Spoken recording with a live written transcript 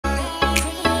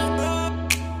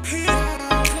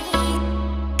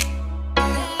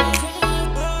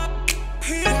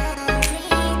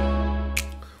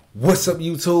What's up,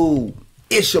 YouTube?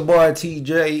 It's your boy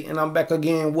TJ, and I'm back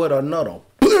again with another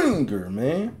banger,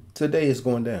 man. Today is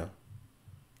going down.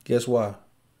 Guess why?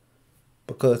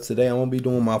 Because today I'm gonna be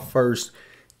doing my first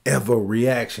ever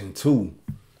reaction to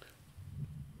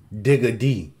Digga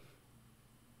D,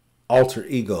 Alter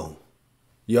Ego.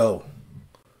 Yo,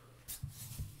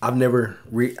 I've never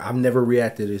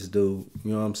reacted to this dude.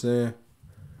 You know what I'm saying?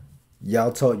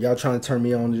 Y'all trying to turn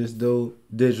me on to this dude,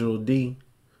 Digga D.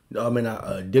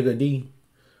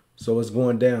 So it's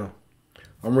going down.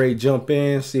 I'm ready to jump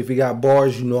in, see if he got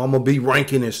bars. You know I'm gonna be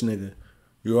ranking this nigga.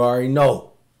 You already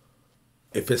know.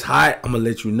 If it's hot, I'm gonna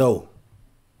let you know.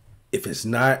 If it's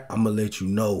not, I'm gonna let you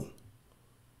know.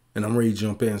 And I'm ready to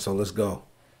jump in, so let's go.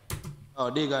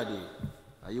 Oh, Digga D,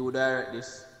 are you direct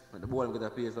this? But the boy get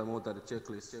a piece of out of the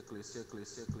checklist.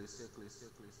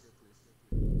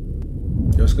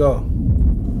 Let's go.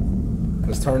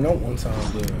 Let's turn up one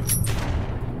time, then.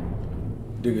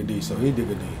 Digga D, so he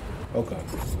Digga D. Okay.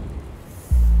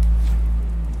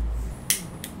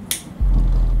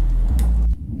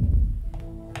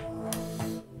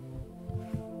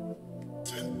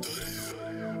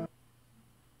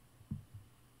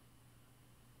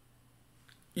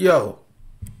 Yo,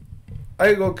 I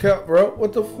ain't gonna cap, bro.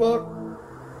 What the fuck?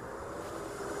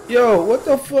 Yo, what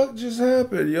the fuck just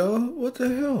happened, yo? What the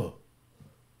hell?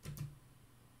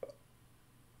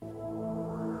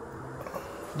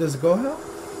 Does it go hell?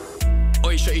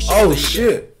 Oh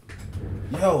shit.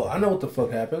 Yo, I know what the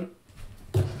fuck happened.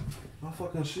 My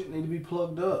fucking shit need to be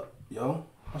plugged up, yo.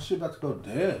 My shit about to go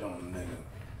dead on the nigga.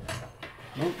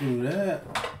 Don't do that.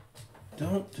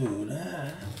 Don't do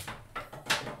that.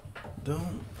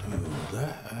 Don't do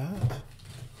that.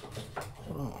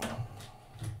 Hold on.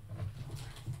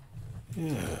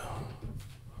 Yeah.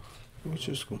 We're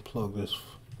just gonna plug this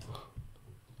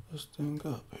thing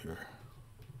up here.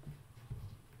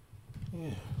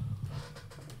 Yeah.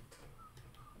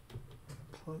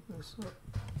 Plug this up.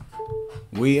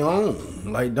 We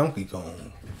on like Donkey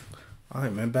Kong.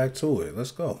 Alright, man, back to it.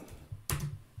 Let's go.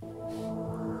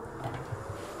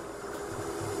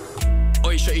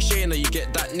 Oi, shorty Shayna, you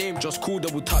get that name? Just cool,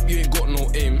 double tap, you ain't got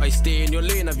no aim. I stay in your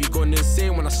lane, have you gone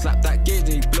insane? When I slap that gauge,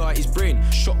 then you blow out his brain.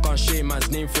 Shotgun Shay, man's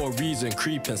name for a reason.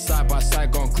 Creeping, side by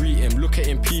side, gone greet him. Look at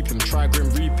him, peep him, try grim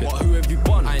reaping. But who have you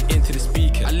bun? I ain't into the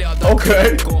speaking. I lit up that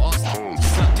okay. Go ask.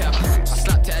 Slapped it, I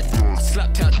slapped it, I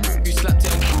slapped it, you slapped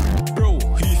it. Bro,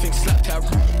 who you think slapped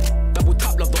it? Double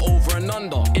tap, love the over and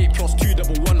under. 8 plus 2,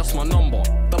 double 1, that's my number.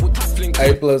 Double tap, fling.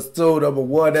 8 plus 2, double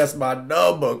 1, that's my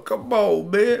number. Come on,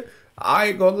 man. I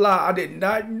ain't gonna lie, I did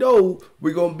not know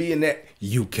we're gonna be in that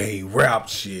UK rap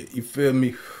shit. You feel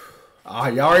me?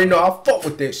 Y'all already know I fuck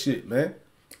with that shit, man.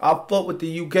 I fuck with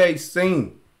the UK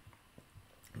scene.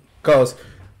 Cause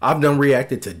I've done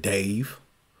reacted to Dave.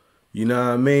 You know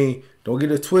what I mean? Don't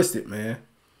get it twisted, man.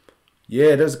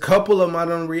 Yeah, there's a couple of them I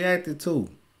done reacted to.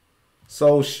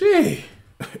 So shit.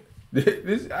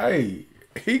 Hey,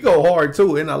 he go hard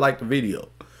too, and I like the video.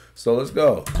 So let's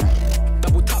go.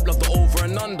 Double tap, love the over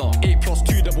and under. 8 plus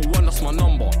 2, double 1, that's my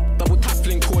number. Double tap,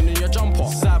 fling corn in your jumper.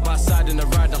 Side by side in the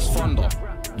ride, that's thunder.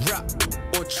 Rap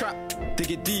or trap,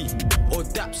 Digga D or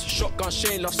daps. Shotgun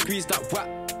Shane, love squeeze that whap.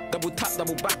 Double tap,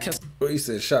 double back. Well, he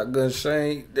said Shotgun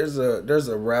Shane. There's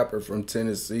a rapper from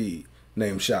Tennessee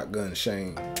named Shotgun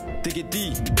Shane. Digga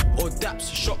D or daps.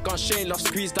 Shotgun Shane, love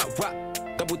squeeze that whap.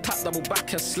 Double tap, double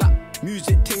back and slap.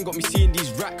 Music ting got me seeing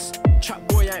these racks. Chat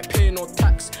boy, I ain't paying no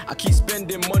tax. I keep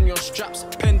spending money on straps,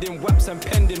 pending whaps and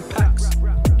pending packs.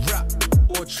 Rap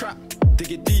or trap,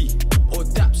 Digga D or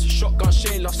daps. Shotgun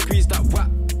Shane, love squeeze that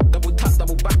whap. Double tap,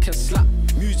 double back and slap.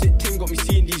 Music ting got me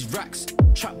seeing these racks.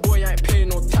 Chat boy, I ain't paying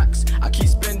no tax. I keep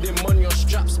spending money on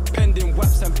straps, pending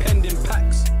whaps and pending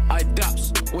packs. I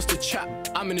daps, what's the chat?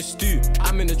 I'm in the stew,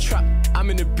 I'm in the trap, I'm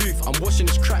in the booth, I'm watching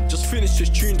this crack. Just finish this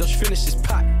tune, just finish this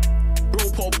pack. Bro,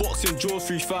 pole boxing, draw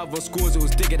 3-5 on scores, it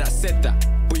was Digga that said that.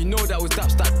 But you know that was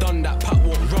Daps that done that. Pat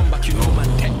won't run back, you know man,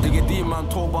 tech. Digga D, man,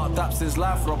 talk about Daps his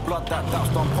life. For a blood that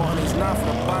Daps done put on his knife. For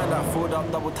the bind that filled up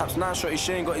double taps. 9 shorty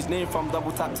Shane got his name from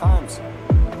double tap times.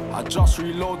 I just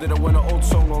reloaded it when an old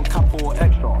song on Capo or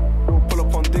Extra. Pull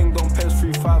up on Ding Dong, Pens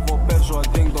 3-5 or Bez or a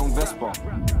Ding Dong Vespa.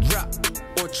 Rap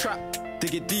or trap,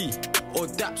 Digga D or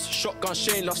daps. Shotgun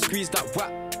Shane, love squeeze that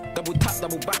whap. Double tap,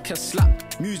 double back and slap.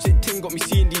 Music ting got me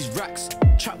seeing these racks.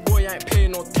 Chat boy, I ain't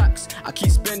paying no tax. I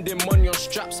keep spending money on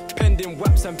straps, pending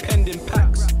whaps and pending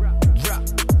packs. Rap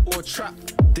or trap.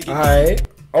 Alright,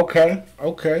 okay.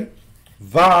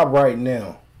 Vibe right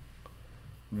now,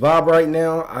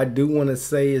 I do want to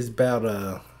say is about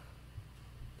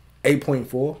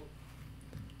 8.4.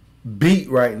 Beat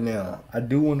right now, I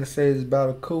do want to say it's about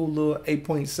a cool little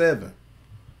 8.7.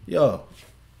 Yo,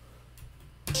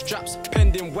 straps,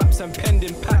 pending waps and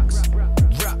pending packs.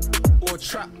 Rap or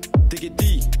trap, Digga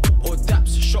D or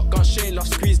daps. Shotgun Shane, love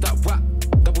squeeze that whap.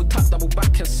 Double tap, double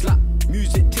back and slap.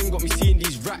 Music ting got me seeing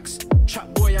these racks.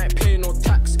 Trap boy ain't paying no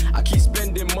tax. I keep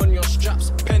spending money on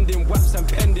straps, pending waps and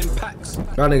pending packs.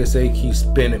 Y'all niggas say he keep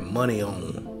spending money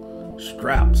on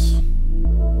straps.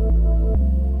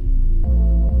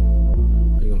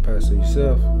 You gonna pass it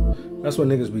yourself? That's what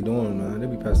niggas be doing, man. They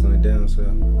be passing it down, so.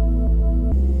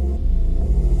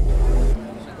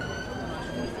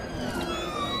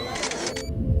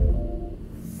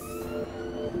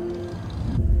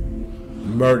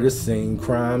 Murder scene,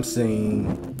 crime scene.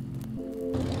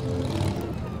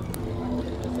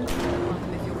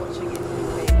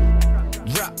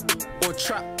 Rap or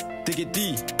trap, Digga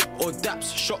D or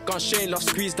daps. Shotgun Shane, love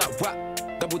squeeze that whap.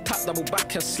 Double tap, double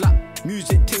back and slap.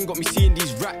 Music ting got me seeing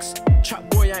these racks. Trap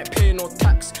boy ain't paying no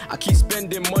tax. I keep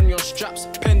spending money on straps,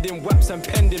 pending waps and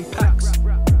pending packs.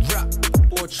 Rap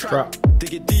or trap,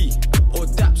 Digga D or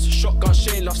daps. Shotgun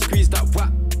Shane, love squeeze that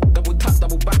whap. Double tap,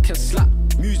 double back and slap.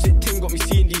 Music ting got me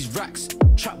seeing these racks.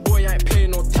 Trap boy ain't paying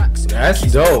no tax. That's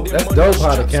dope. That's dope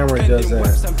how the camera does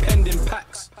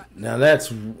that. Now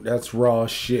that's raw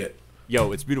shit.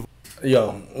 Yo, it's beautiful.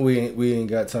 Yo, we ain't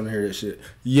got time to hear this shit.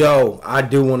 Yo, I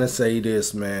do want to say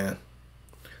this, man.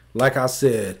 Like I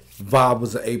said, vibe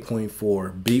was an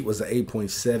 8.4, beat was an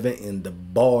 8.7, and the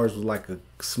bars was like a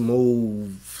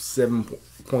smooth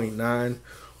 7.9.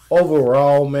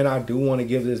 Overall, man, I do want to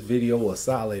give this video a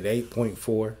solid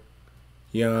 8.4.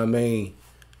 You know what I mean?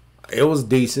 It was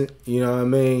decent. You know what I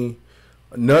mean?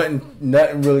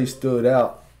 Nothing really stood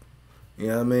out. You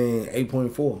know what I mean?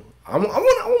 8.4. I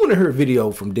want to hear a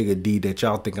video from Digga D that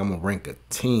y'all think I'm gonna rank a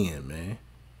 10, man.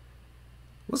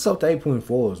 What's up to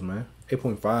 8.4s, man?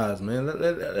 8.5s, man.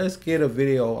 Let's get a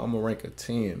video. I'm gonna rank a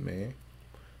 10, man.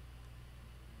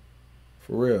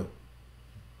 For real.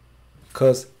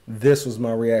 Cause this was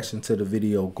my reaction to the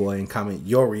video. Go ahead and comment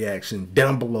your reaction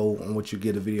down below on what you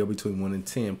get a video between 1 and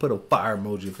 10. Put a fire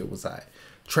emoji if it was hot.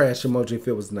 Trash emoji if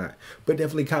it was not. But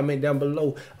definitely comment down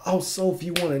below. Also, if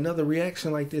you want another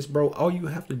reaction like this, bro, all you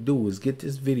have to do is get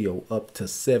this video up to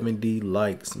 70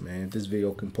 likes, man. If this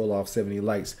video can pull off 70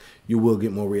 likes, you will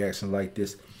get more reactions like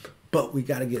this. But we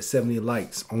got to get 70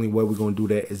 likes. Only way we're going to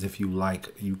do that is if you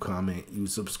like, you comment, you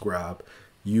subscribe,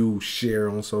 you share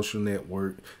on social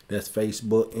network. That's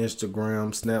Facebook,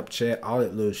 Instagram, Snapchat, all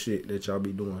that little shit that y'all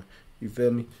be doing. You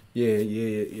feel me? Yeah.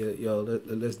 Yo,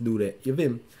 let's do that. You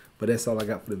feel me? But that's all I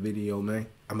got for the video, man.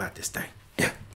 I'm out this thing.